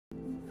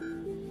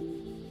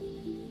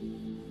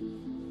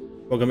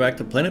Welcome back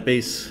to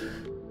Planetbase.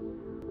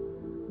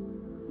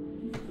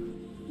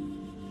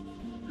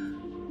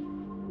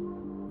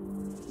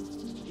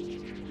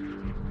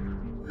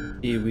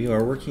 We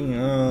are working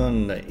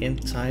on the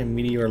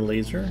anti-meteor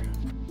laser,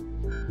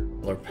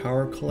 our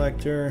power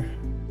collector,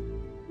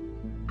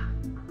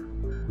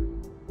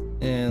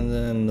 and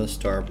then the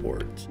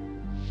starport.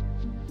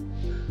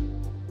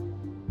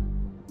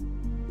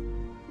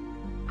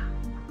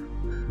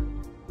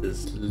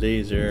 This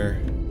laser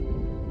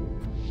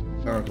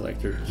power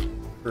collector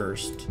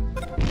first.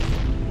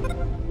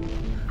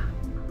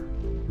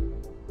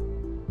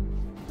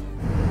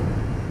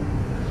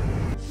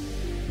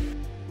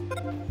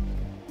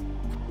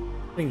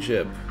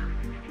 Ship.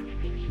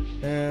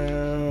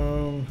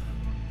 Don't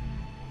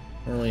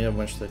really have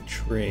much to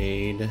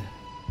trade.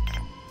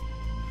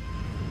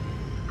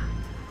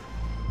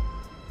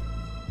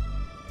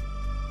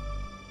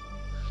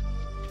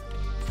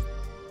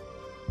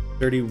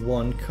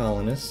 "31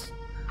 colonists.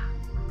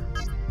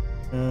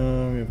 We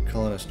have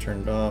colonists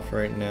turned off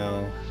right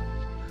now.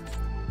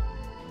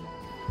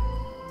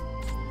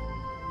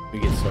 We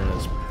get some of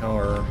this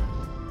power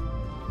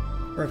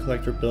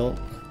collector built.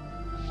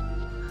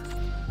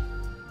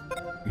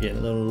 We're getting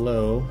a little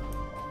low.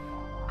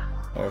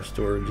 Our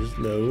storage is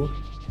low.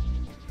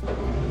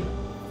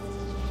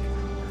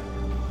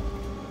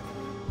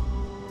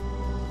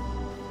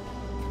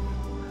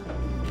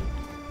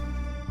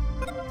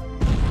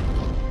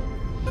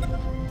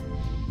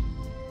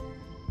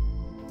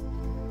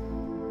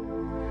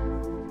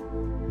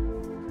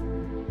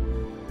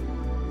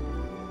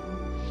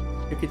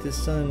 Look at the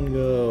sun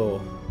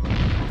go.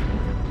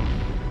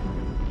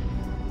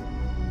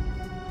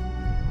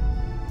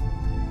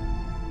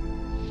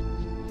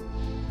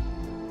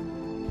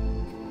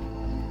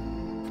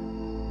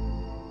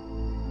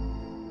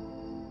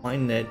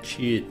 Find that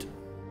shit.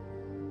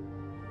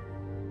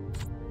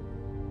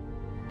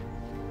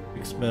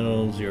 Fixed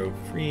metal 0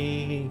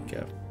 free.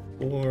 Got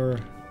 4.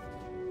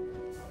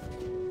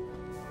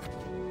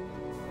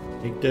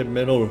 Take that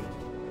metal.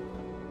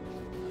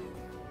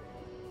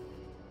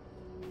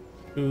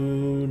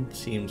 Food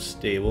seems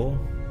stable.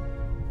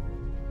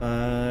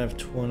 5,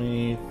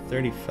 20,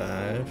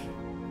 35.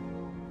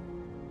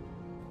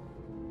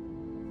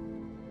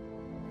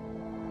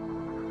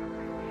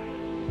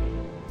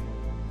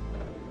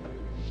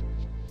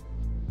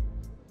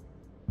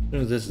 As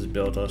soon as this is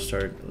built, I'll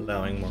start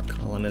allowing more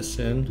colonists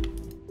in.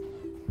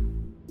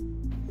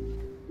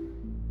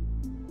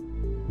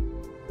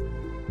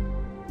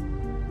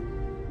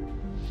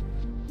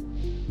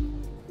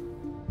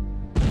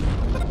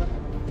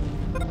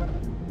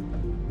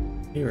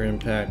 Your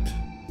impact.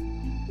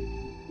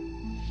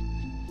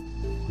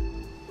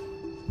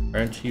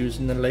 Aren't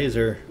using the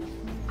laser.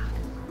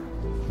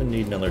 I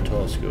need another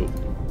telescope.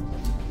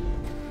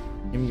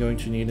 I'm going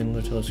to need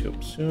another telescope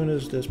as soon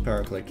as this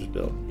power collector is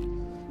built.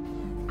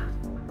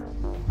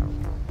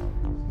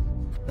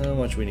 How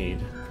much we need?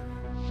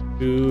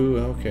 2,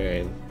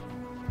 okay.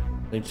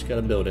 They just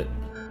gotta build it.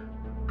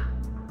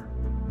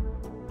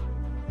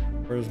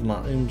 Where's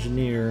my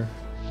engineer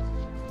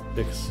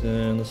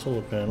fixing the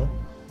solar panel?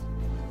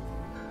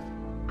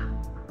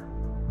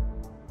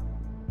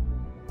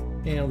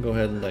 And I'll go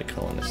ahead and let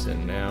colonists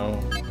in now.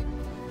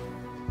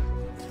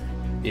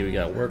 Yeah, we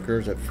got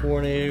workers at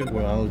 40,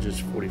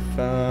 biologist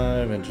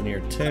 45,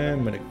 engineer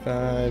 10, medic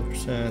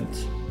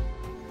 5%.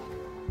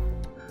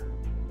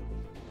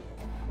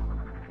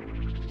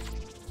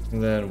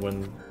 And then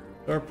when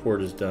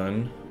Starport is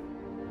done,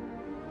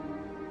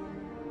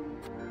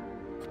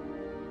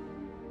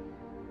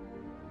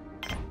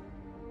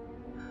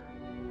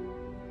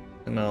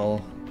 and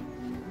I'll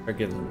start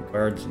getting some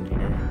guards in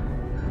here.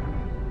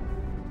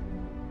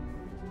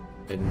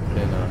 And put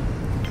in a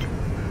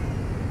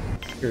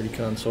security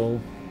console.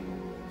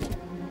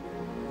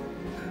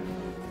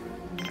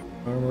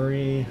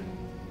 Armory.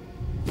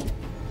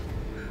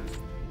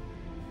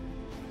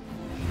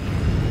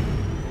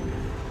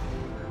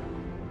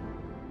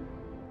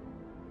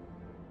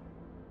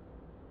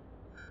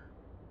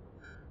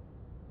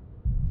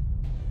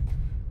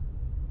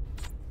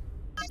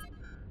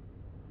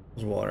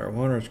 Water.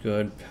 Water's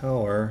good.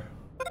 Power.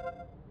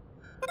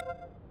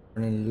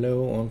 Running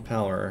low on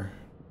power.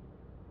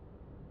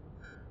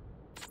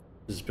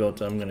 This is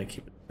built. I'm gonna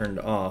keep it turned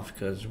off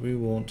because we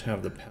won't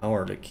have the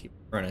power to keep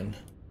running.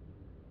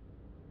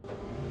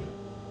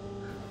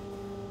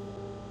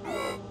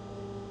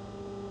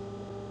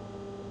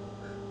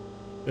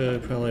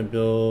 Should probably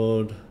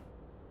build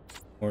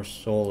more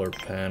solar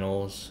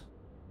panels.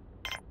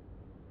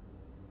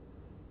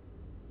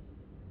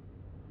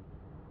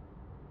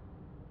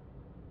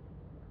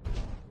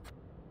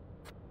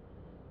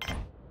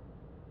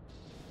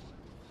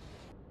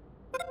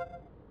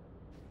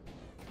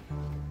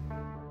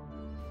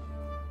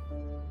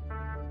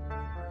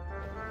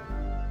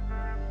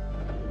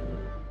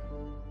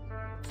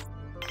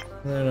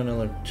 And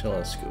another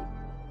telescope.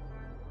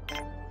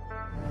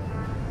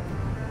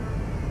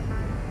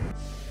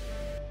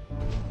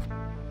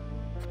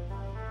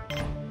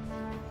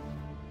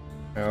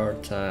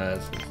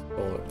 Prioritize the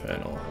solar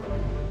panel.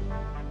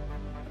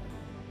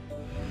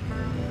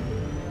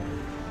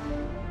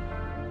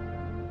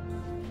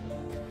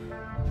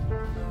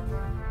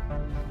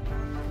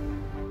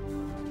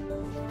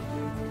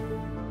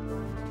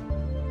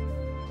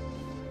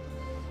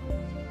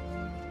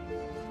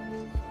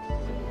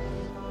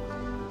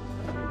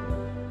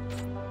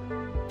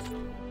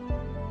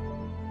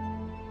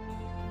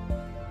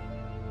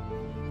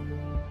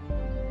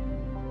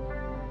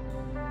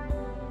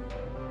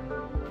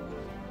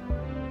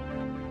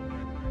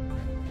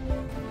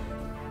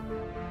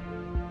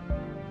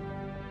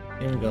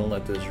 I'm gonna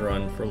let this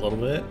run for a little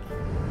bit.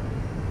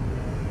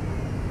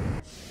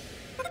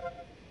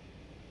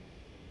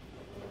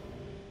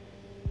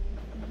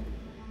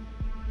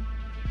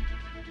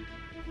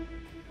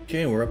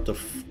 Okay, we're up to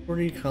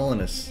 40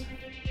 colonists.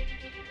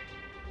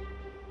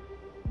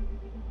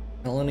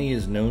 Colony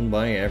is known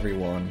by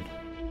everyone.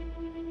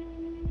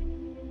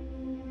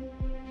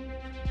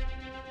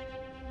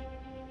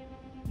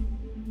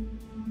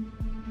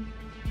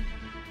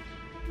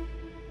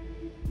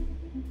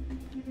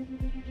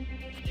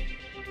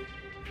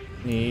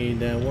 Need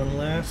that one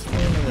last one,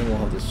 and then we'll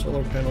have the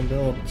solar panel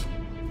built.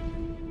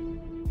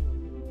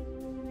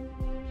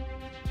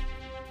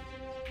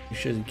 We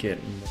should get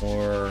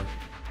more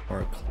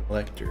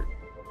collector.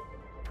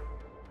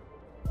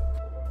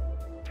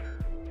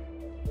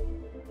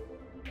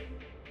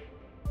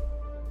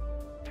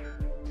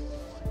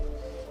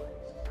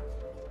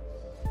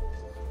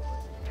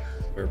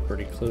 We're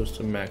pretty close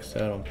to maxed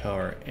out on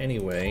power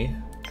anyway.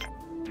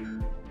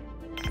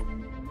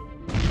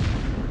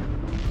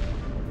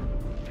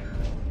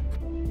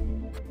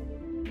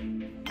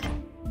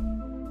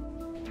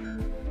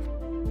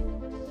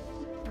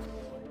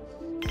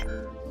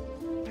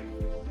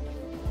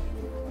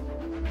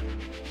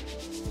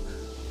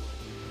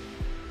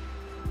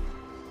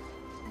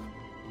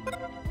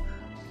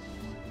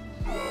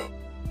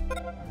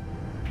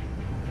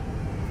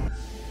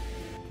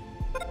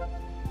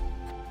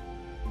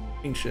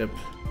 Ship.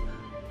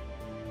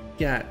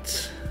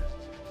 Got.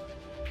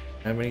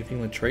 Have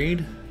anything to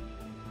trade?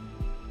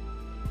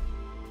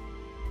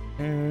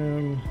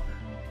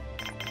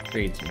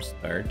 Trade some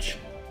starch.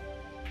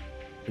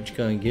 What you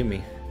gonna give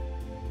me?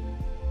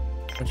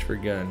 How much for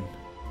gun?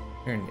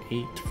 Earn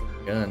 8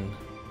 for gun.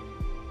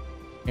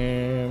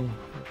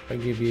 I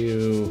give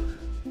you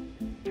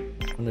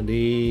one of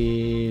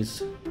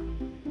these,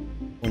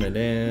 one of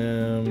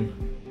them,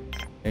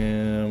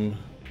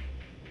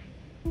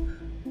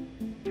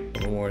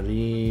 more of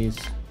these.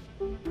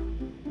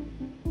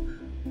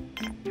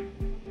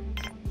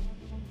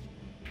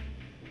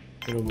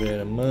 A little bit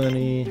of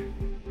money.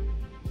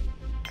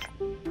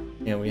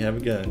 And we have a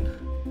gun.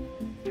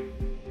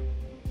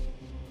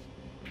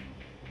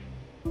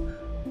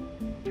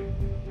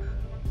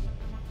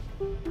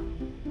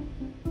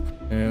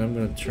 And I'm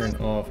going to turn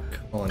off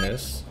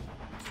colonists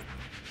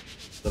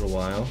for a little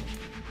while.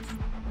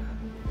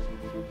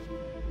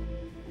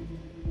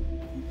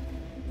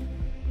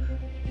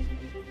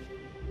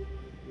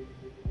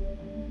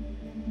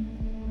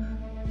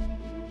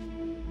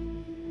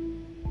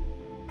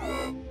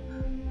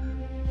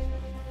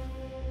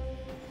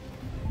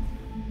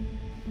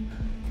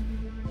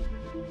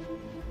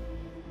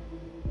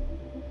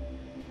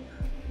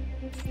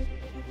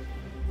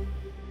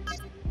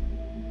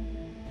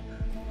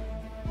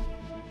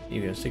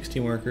 You got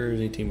 16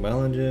 workers, 18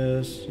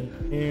 biologists,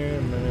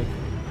 here, medic.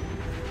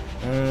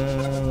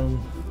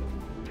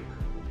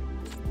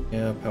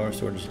 Yeah, power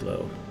storage is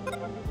low.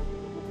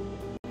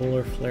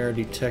 Solar flare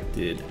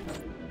detected.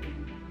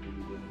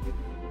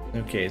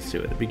 Okay,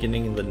 so at the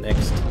beginning of the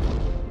next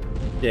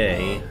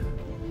day,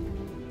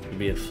 there'll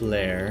be a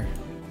flare.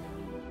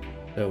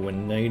 So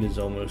when night is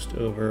almost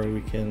over,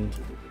 we can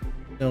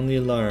sound the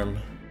alarm.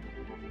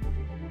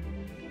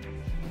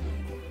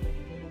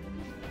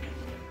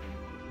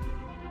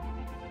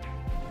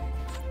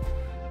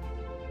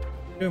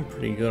 Doing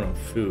pretty good on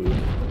food.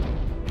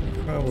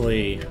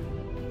 Probably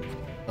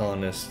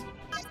colonists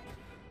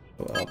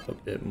go up a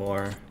bit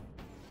more.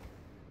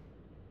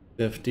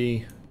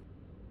 50, at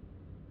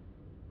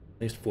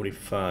least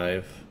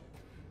 45.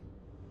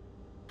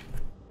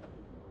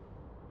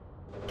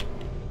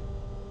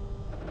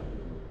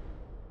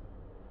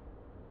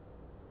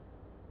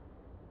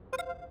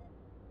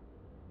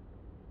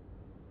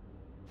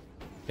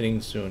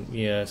 Hitting soon.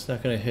 Yeah, it's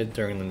not gonna hit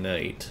during the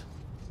night.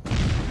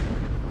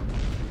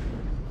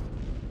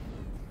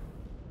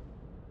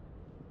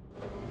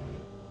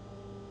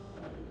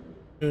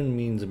 Soon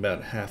means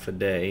about half a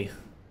day.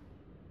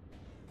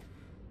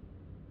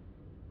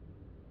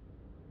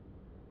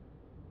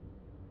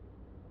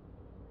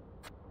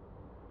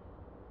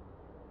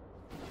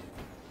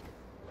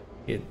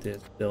 Get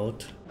this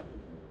built.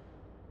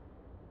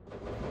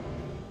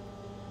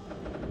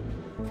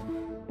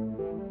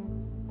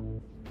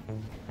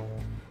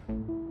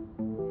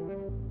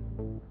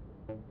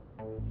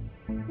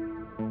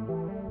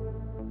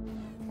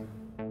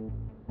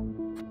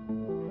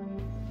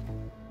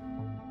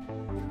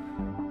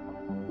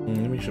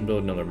 We should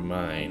build another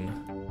mine.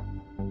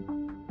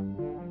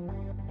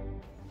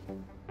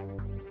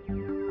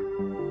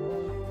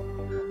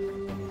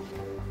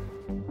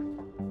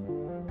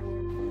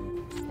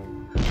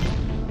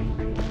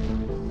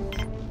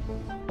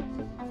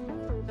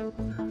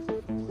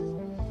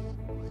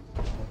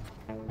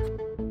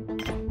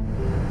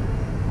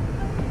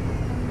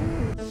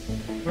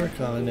 More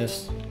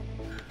colonists.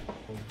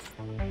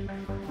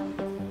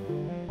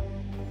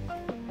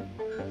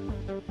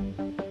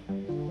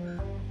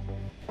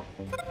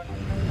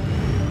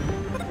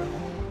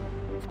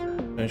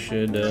 I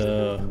should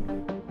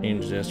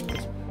change this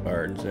with some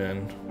cards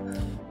and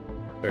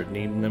start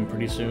needing them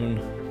pretty soon.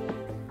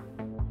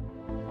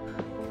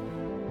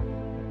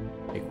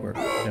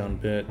 down a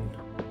bit.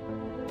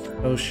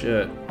 Oh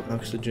shit,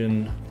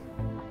 oxygen.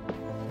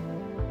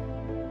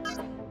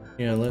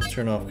 Yeah, let's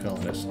turn off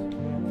colonists.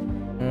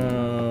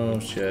 Oh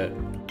shit.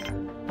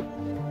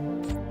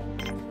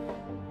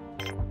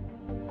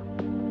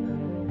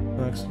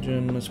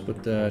 Oxygen, let's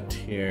put that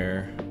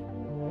here.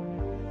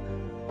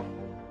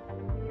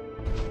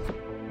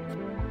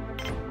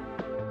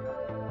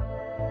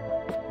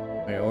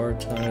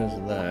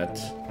 Prioritize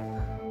that.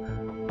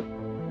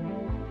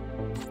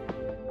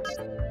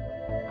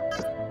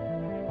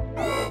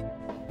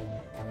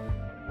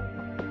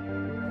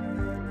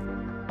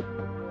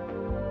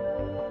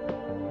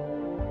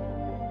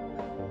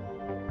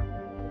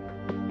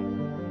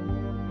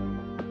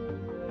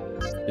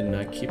 Did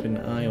not keep an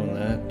eye on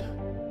that.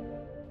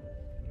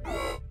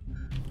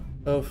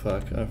 Oh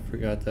fuck, I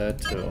forgot that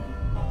too.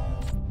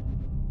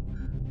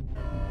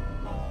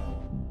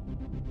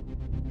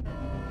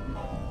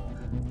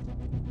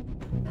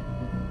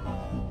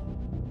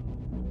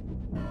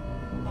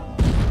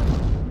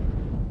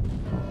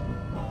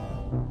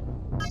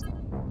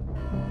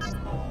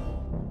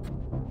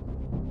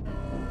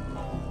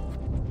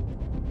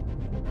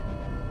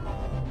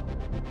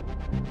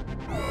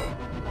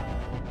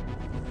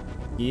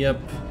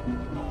 Yep.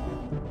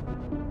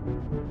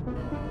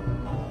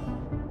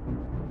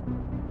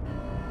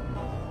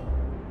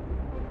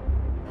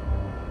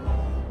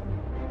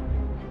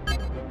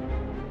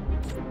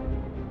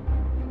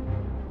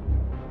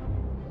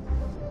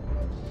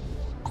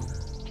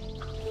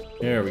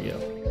 There we go.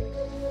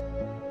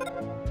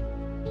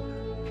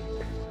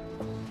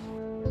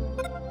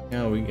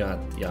 Now we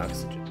got the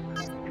oxygen.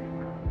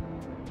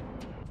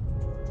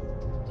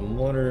 Some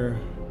water,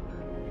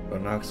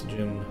 an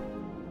oxygen.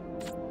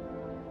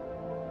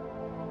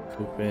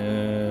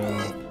 Open.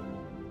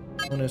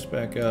 Open this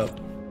back up.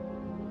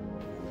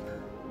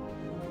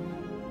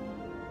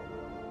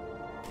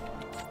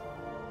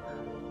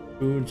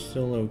 Food's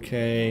still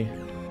okay.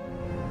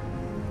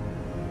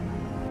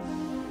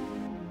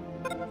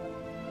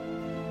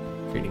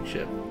 Trading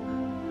ship.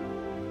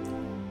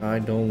 I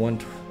don't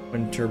want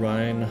wind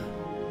turbine.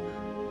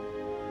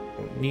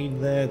 Don't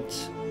need that.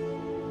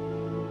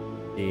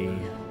 You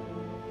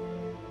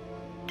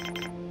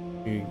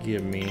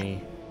give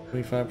me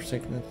 25%.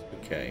 That's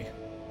okay.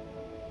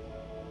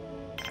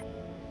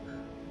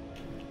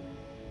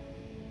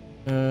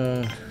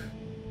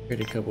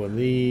 Create a couple of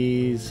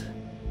these.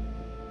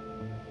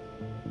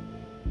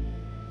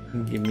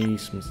 Give me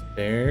some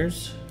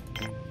stairs.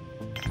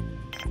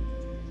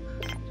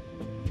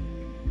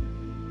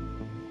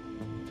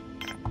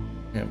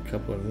 Have a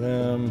couple of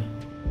them.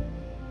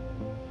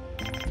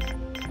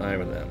 5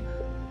 of them.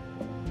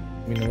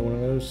 Give me another one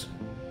of those.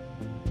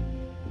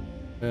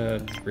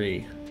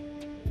 3.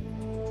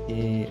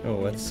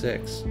 Oh, that's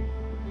 6.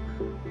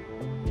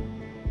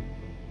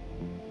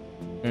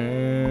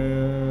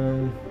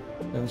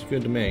 Sounds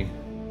good to me.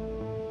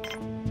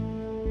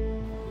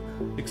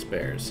 6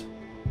 spares.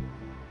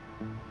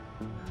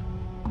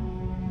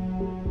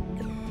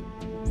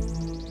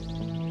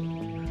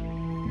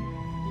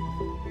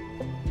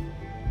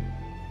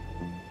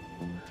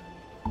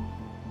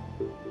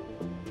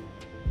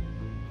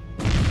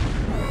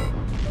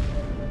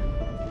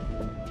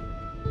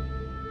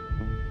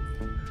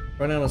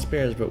 Run out of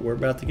spares, but we're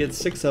about to get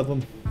 6 of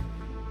them.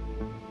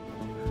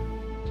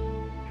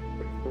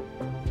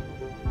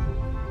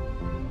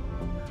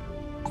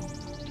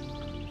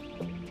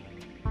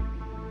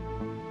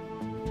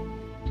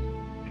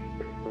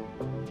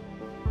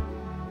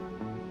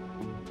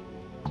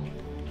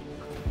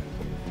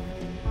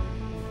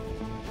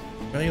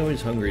 I'm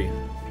always hungry.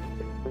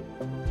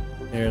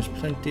 There's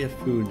plenty of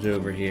foods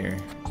over here.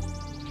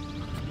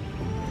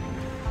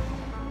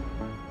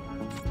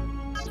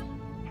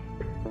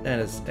 That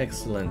is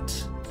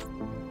excellent.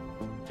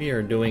 We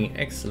are doing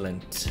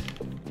excellent.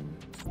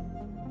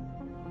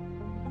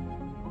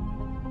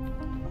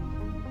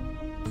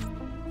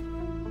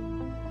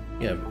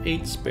 We have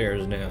 8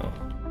 spares now.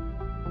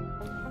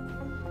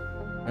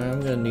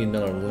 I'm gonna need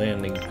another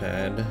landing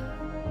pad.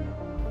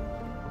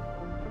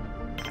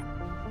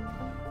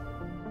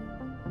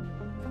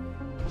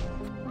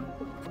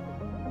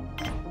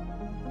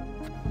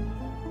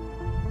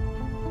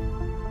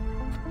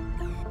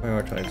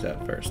 Prioritize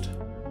that first.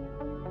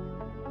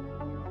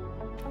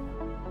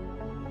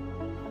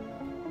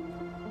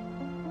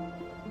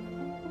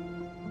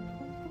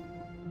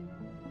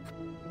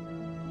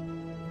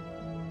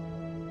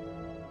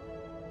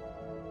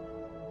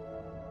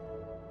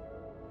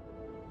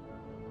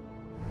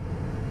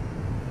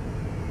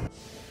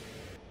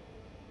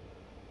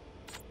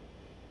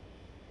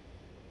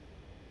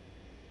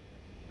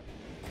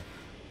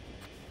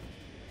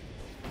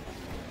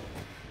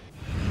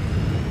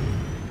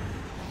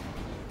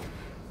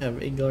 Have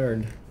a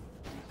guard.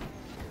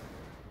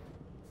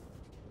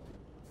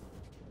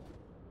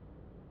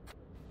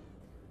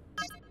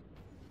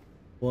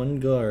 One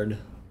guard.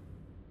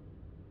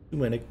 Two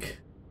medic.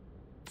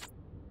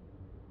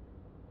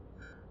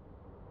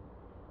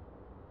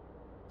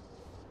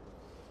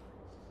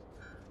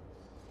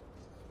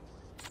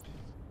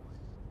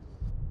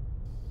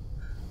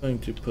 Going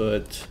to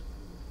put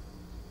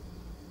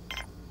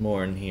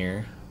more in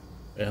here.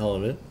 The hell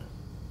of it.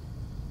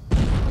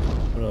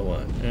 What do I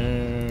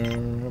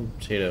want?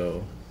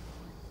 Potato.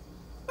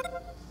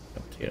 A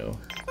potato.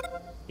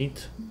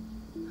 Wheat.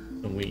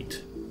 And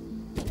wheat.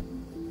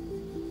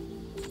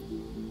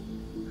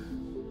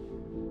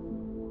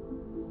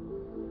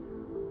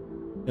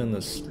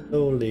 Gonna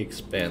slowly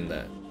expand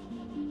that.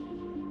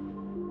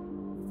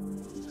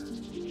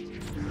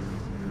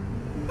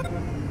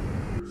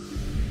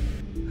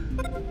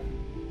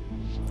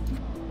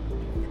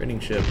 Trading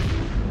ship.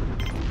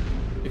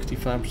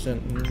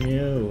 65%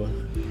 no.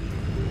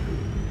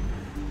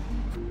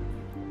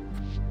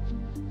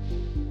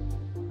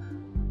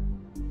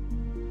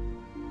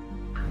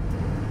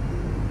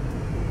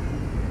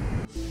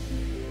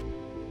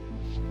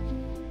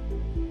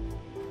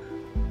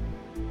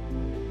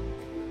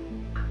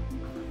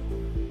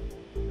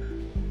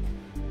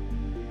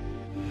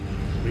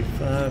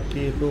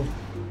 People.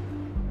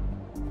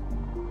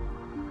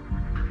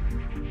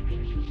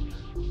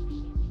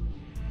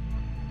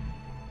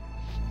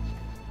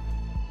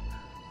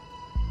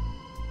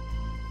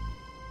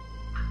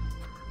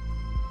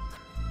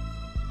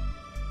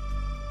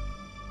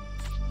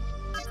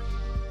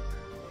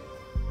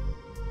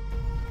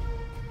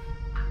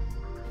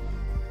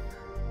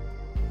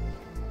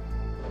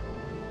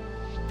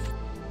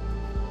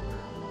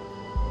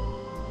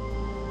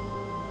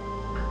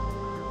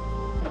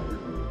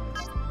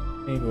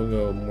 I think we'll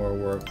go more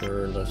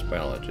worker, less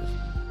biologist.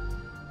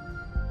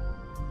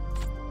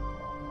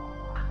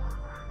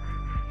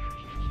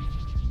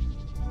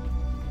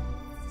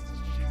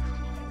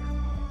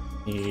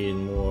 Need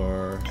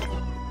more.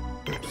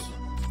 Oops.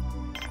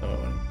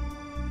 Oh,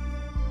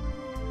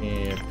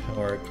 and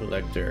power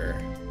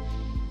collector.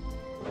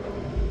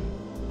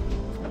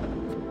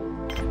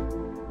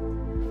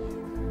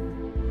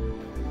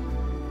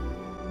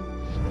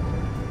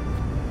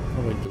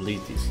 Probably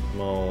delete these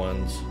small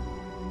ones.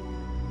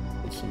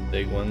 Some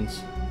big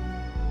ones.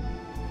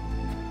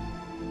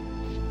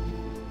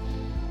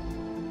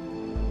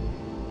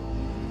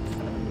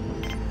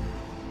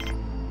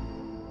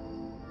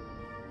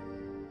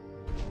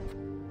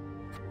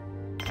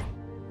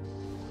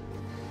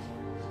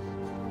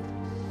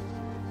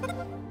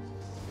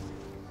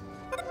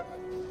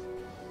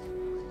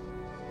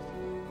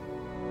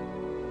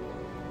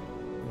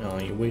 No,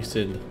 you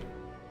wasted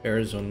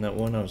arrows on that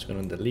one. I was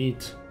going to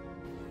delete.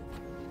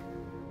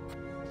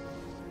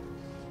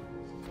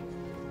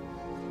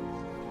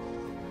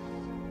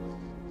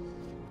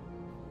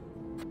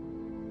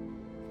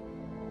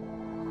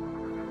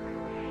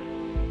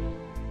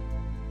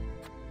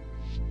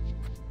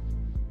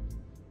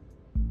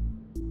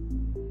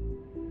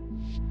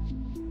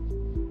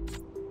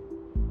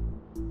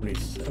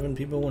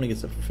 People, when it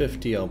gets to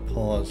 50, I'll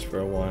pause for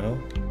a while.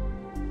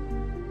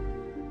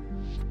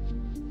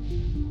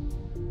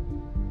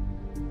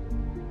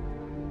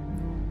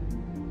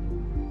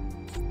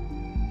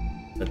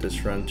 Let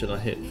this run till I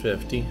hit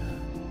 50.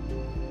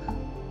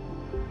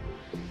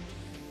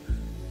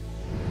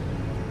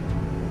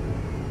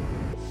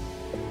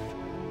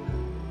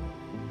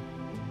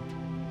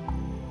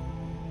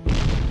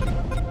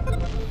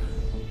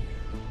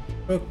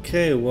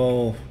 Okay,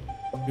 well,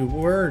 we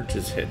were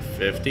just hit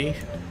 50.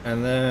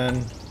 And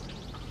then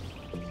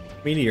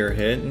meteor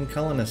hit and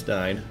colonist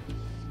died.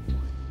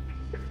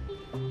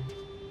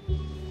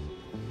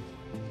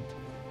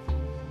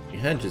 We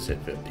had just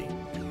hit 50.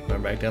 We're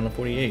back down to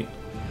 48.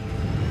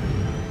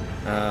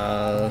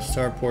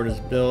 Starport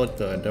is built,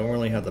 though I don't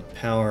really have the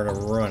power to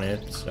run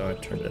it, so I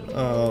turned it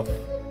off.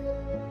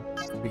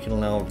 We can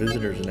allow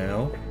visitors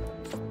now.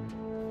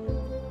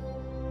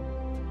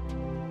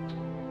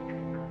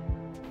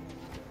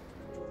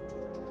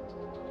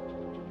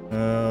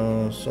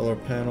 Solar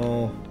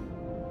panel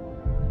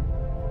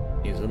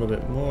needs a little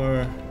bit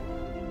more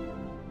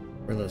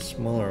for the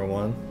smaller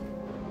one.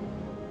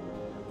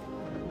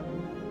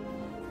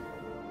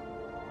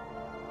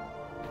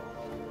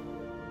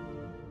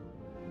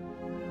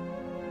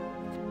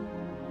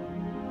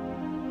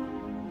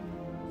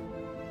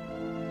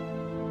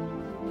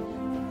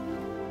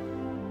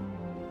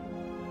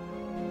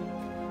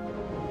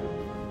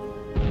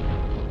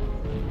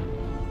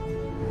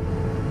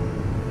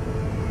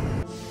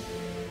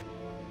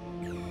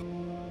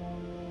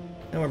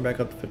 Now we're back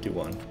up to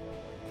 51.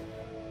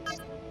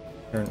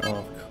 Turn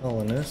off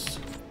colonists.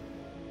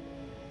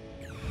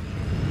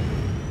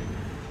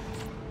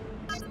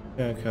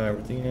 Check how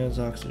everything is.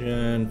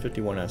 Oxygen,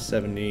 51 out of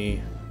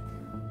 70.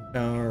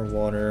 Power,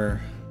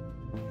 water,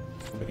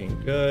 looking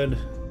good.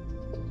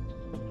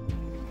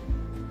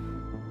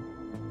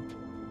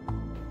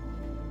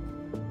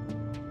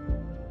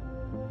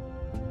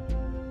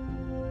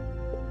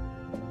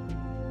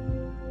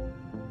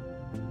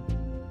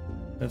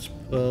 Let's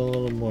put a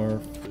little more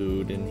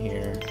food in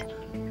here,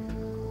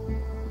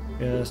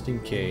 just in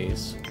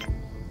case.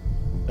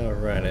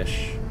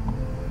 Radish.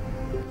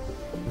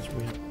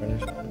 We have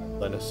radish,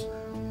 lettuce.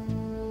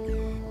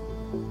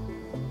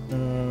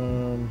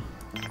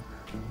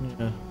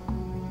 Yeah.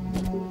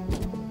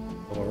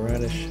 More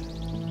radish.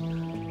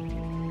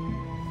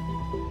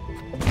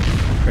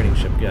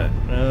 got?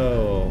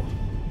 Oh,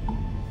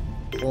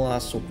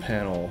 colossal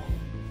panel.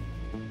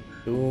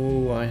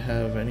 Do I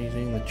have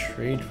anything to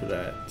trade for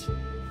that?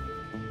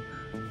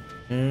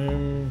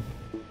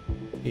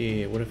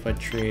 Yeah, what if I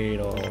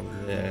trade all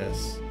of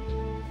this?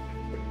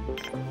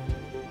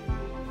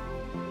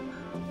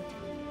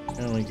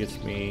 That only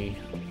gets me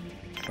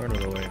part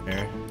of the way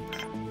there.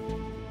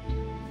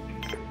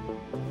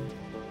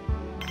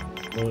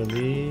 What are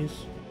these?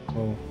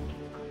 Oh.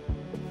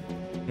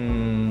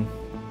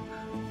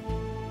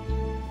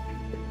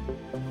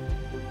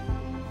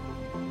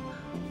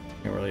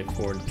 Can't really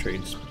afford to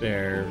trade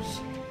spares.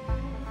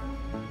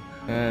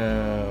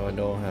 Oh, I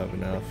don't have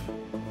enough.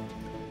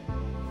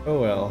 Oh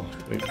well,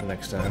 wait for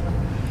next time.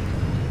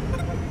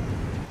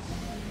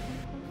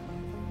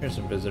 Here's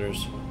some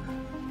visitors.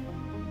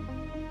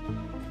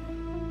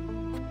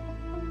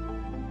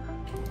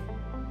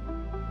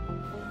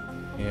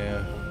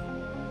 Yeah.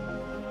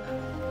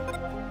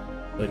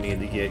 We need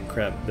to get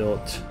crap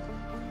built.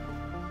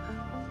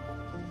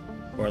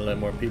 Or let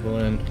more people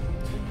in.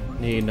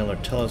 Need another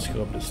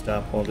telescope to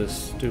stop all this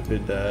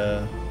stupid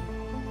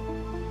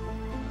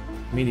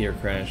meteor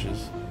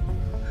crashes.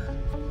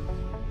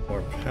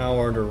 More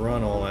power to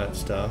run all that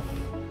stuff.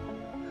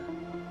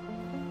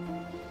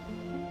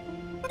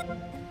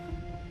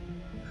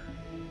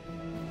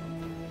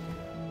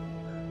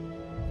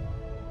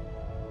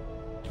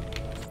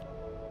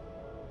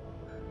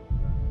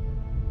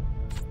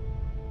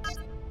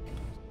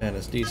 That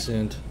is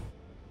decent.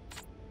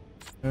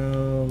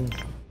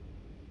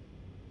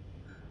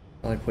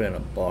 I like put in a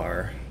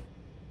bar.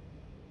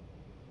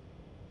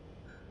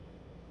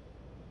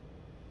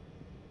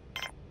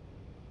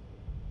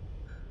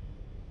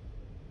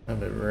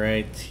 Have it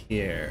right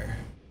here.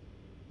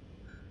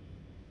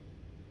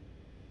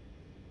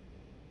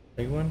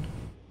 Big one?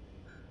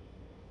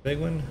 Big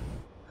one?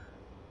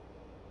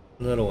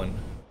 Little one.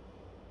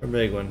 Or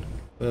big one?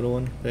 Little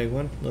one? Big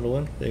one? Little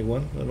one? Big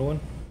one? Little one?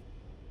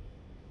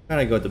 How'd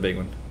I go with the big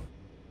one?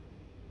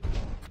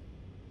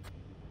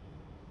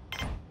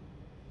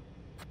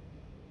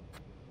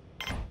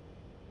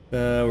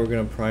 We're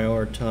gonna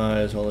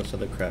prioritize all this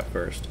other crap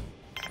first.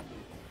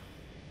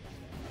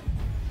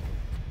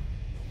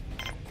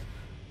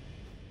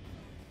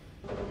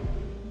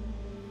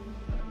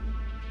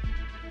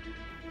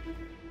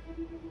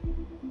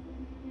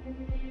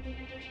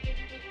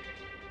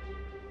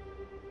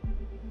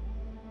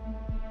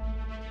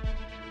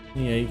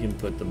 Yeah, you can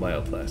put the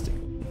bioplastic.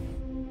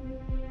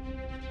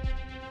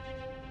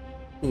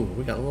 Ooh,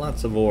 we got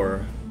lots of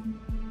ore.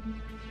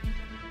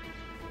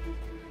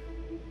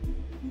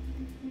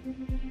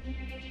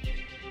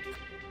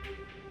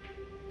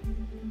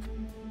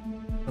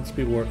 Lots of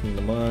people working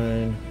the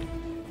mine.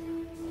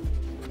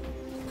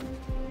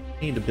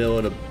 Need to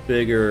build a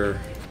bigger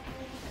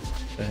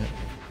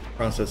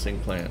processing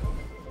plant.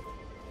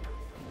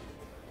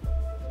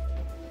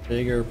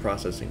 Bigger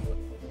processing plant.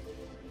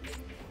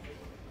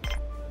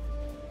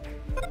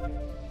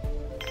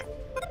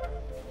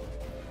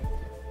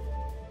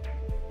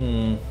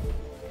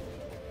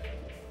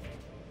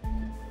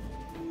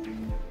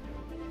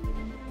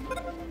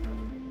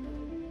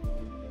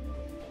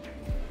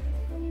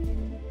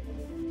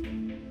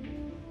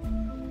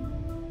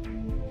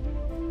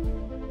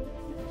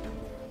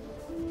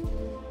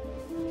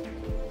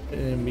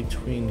 In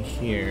between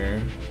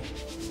here.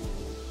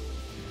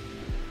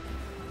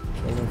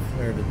 Solar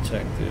flare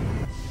detected.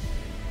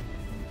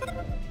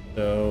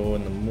 So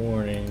in the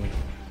morning.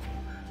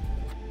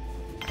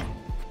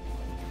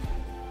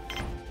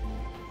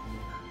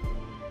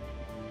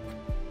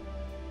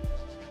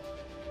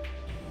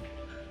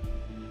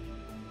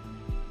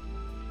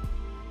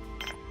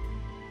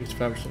 It's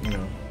 5%,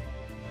 no.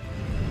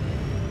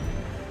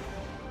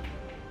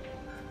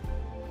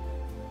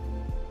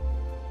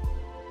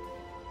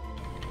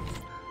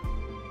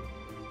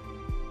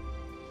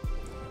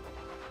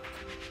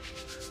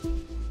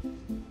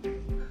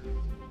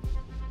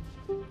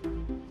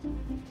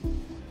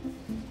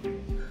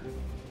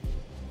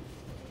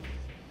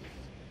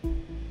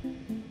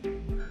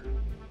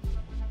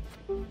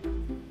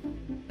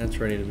 That's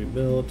ready to be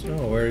built. Oh,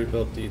 we already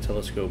built the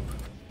telescope.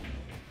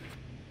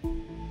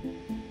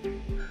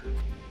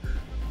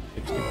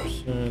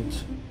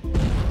 60%.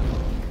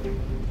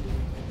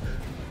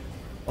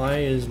 Why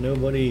is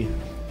nobody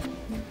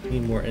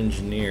need more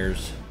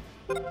engineers?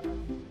 How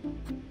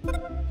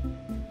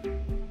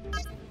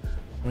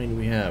many do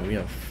we have? We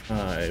have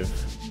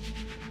 5.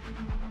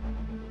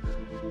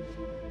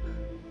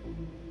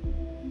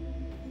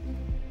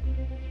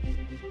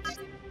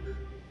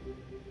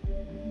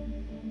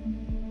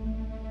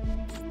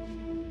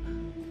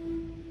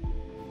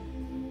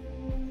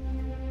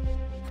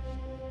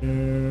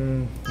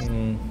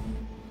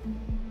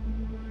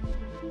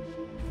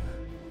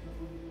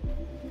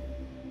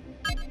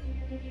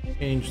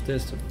 Change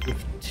this to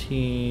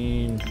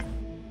 15.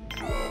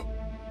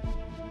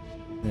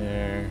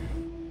 There.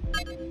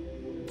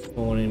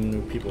 Don't any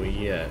new people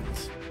yet.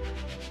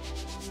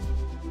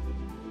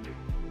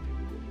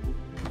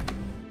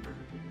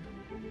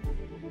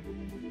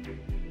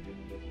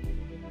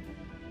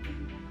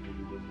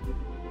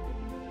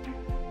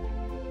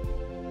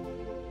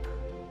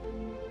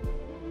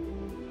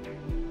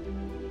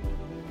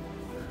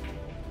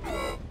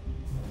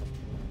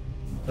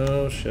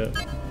 Oh shit.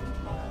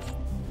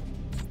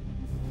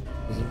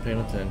 Wasn't paying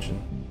attention.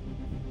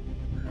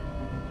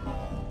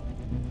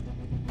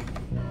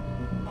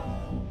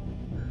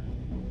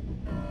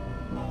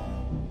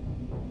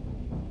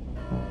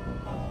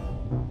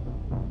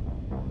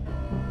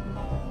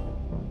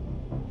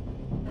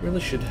 Really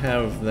should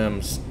have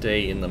them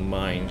stay in the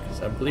mine,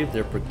 because I believe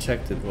they're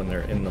protected when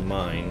they're in the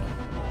mine.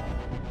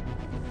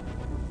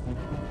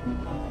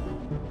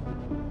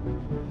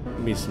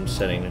 Maybe some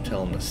setting to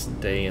tell them to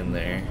stay in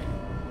there.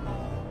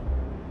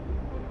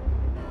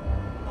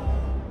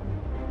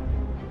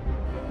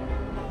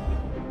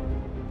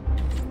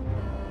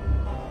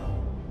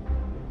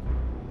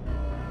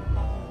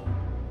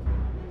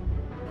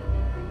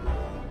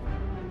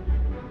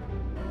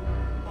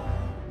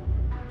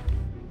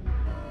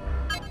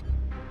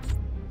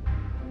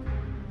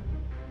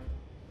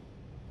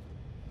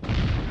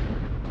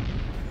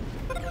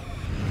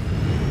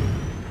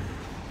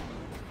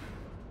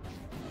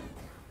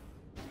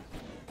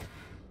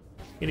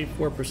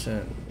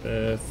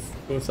 %,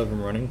 both of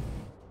them running.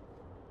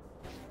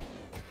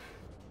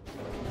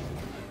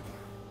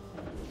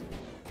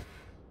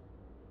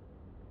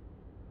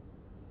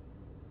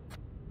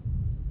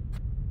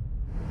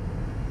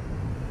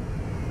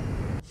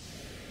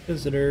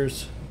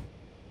 Visitors.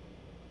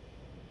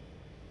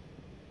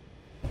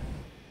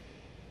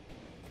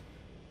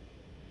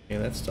 Yeah,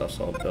 that stuff's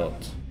all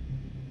built.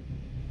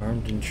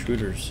 Armed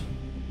intruders.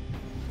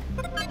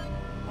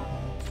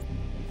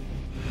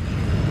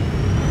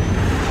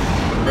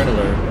 Red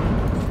alert.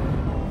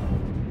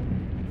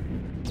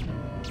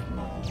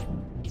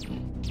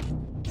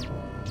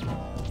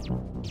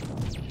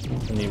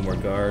 I need more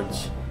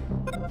guards.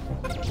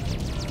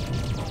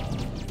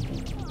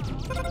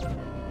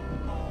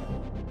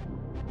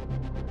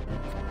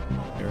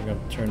 Okay, we're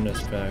gonna turn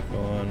this back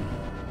on.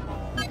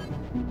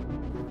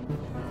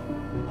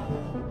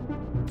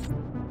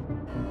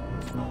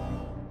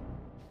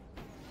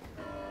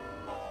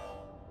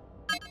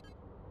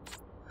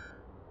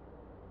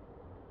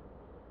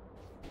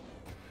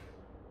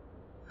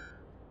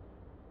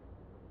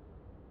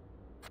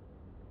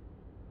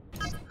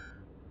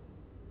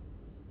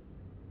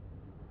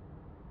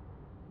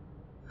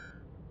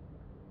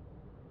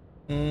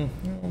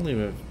 I'll leave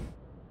it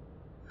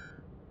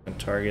on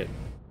target.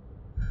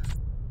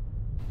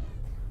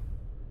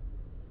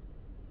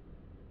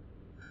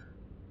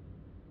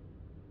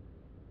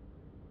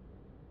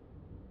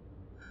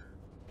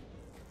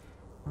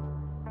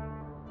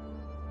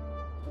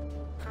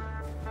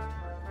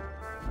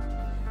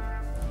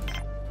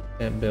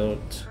 That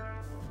built.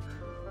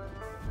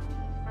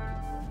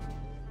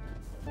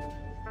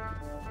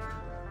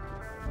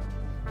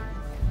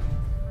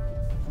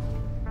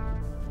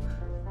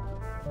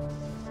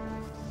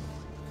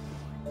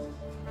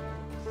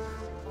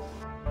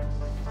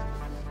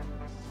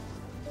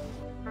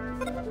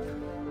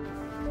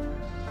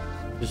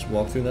 Just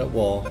walk through that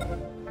wall.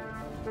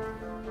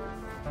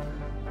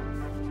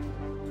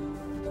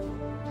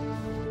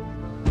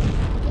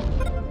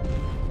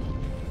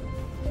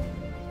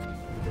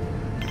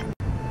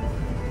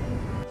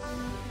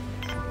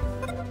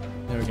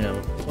 Now we're gonna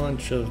have a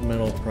bunch of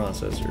metal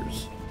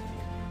processors.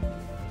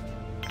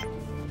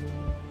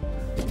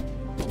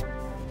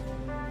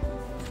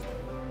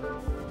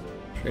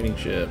 Trading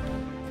ship.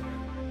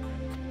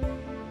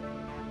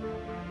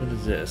 What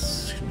is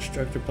this?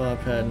 Constructor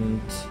pod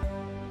patent.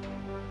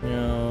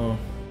 No.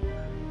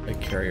 A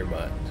carrier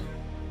bot.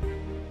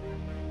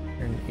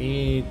 Turn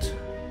 8.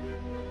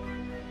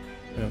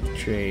 We have to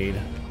trade.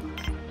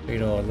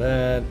 Trade all of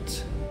that.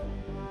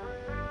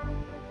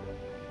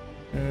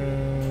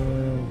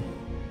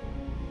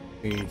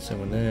 Trade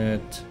some of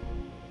that.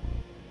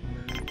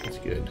 That's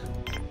good.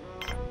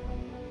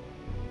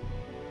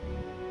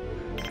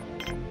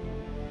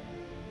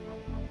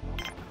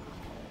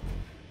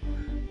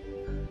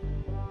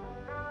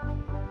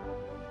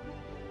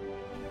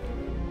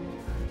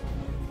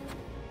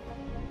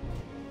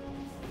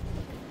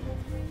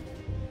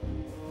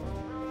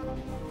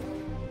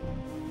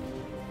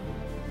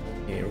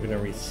 Okay, we're gonna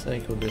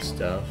recycle this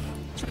stuff.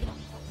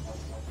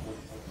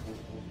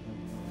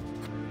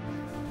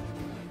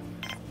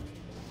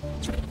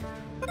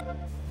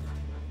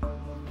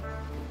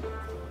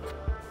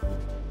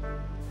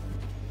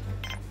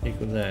 Take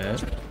with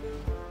that.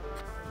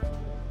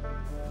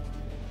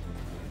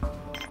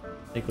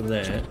 Take with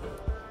that.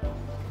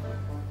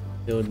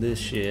 Build this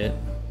shit.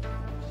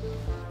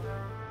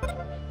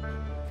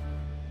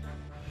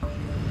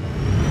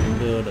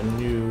 Build a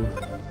new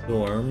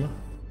dorm.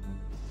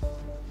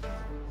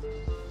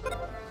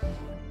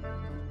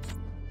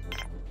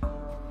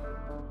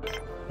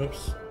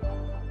 Oops.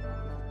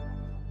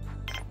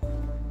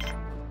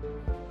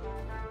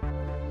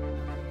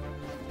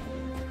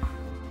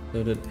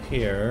 Build it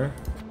here.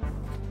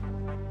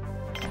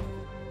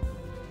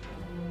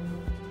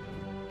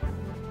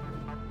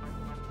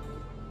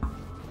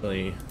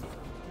 Really.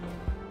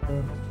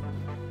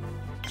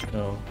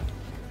 No.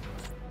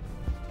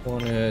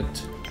 Want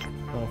it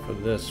off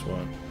of this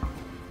one.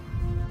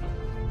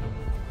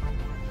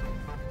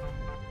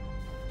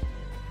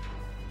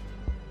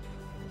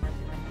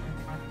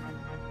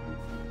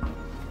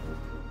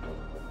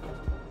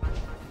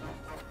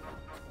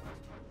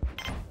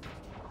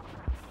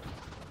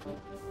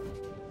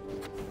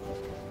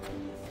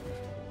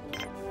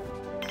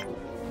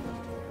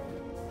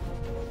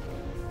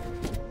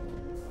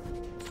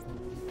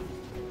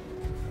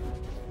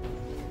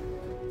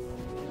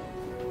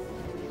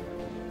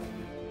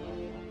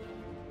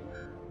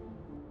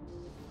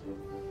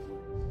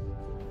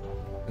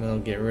 And I'll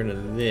get rid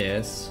of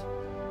this.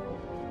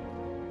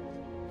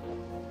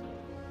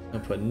 I'll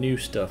put new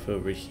stuff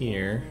over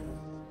here.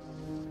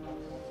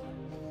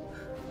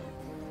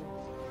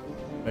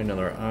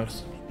 Another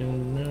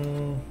oxygen,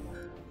 no.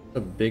 A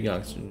big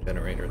oxygen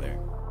generator there.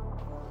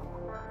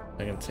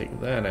 I can take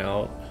that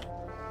out.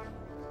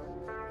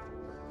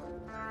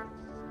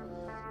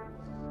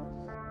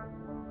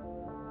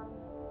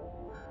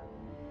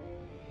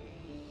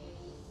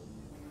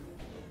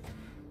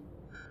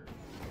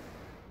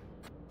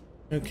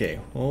 Okay,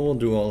 well, we'll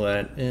do all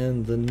that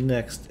in the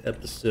next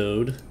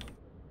episode.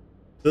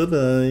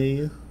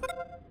 Bye-bye.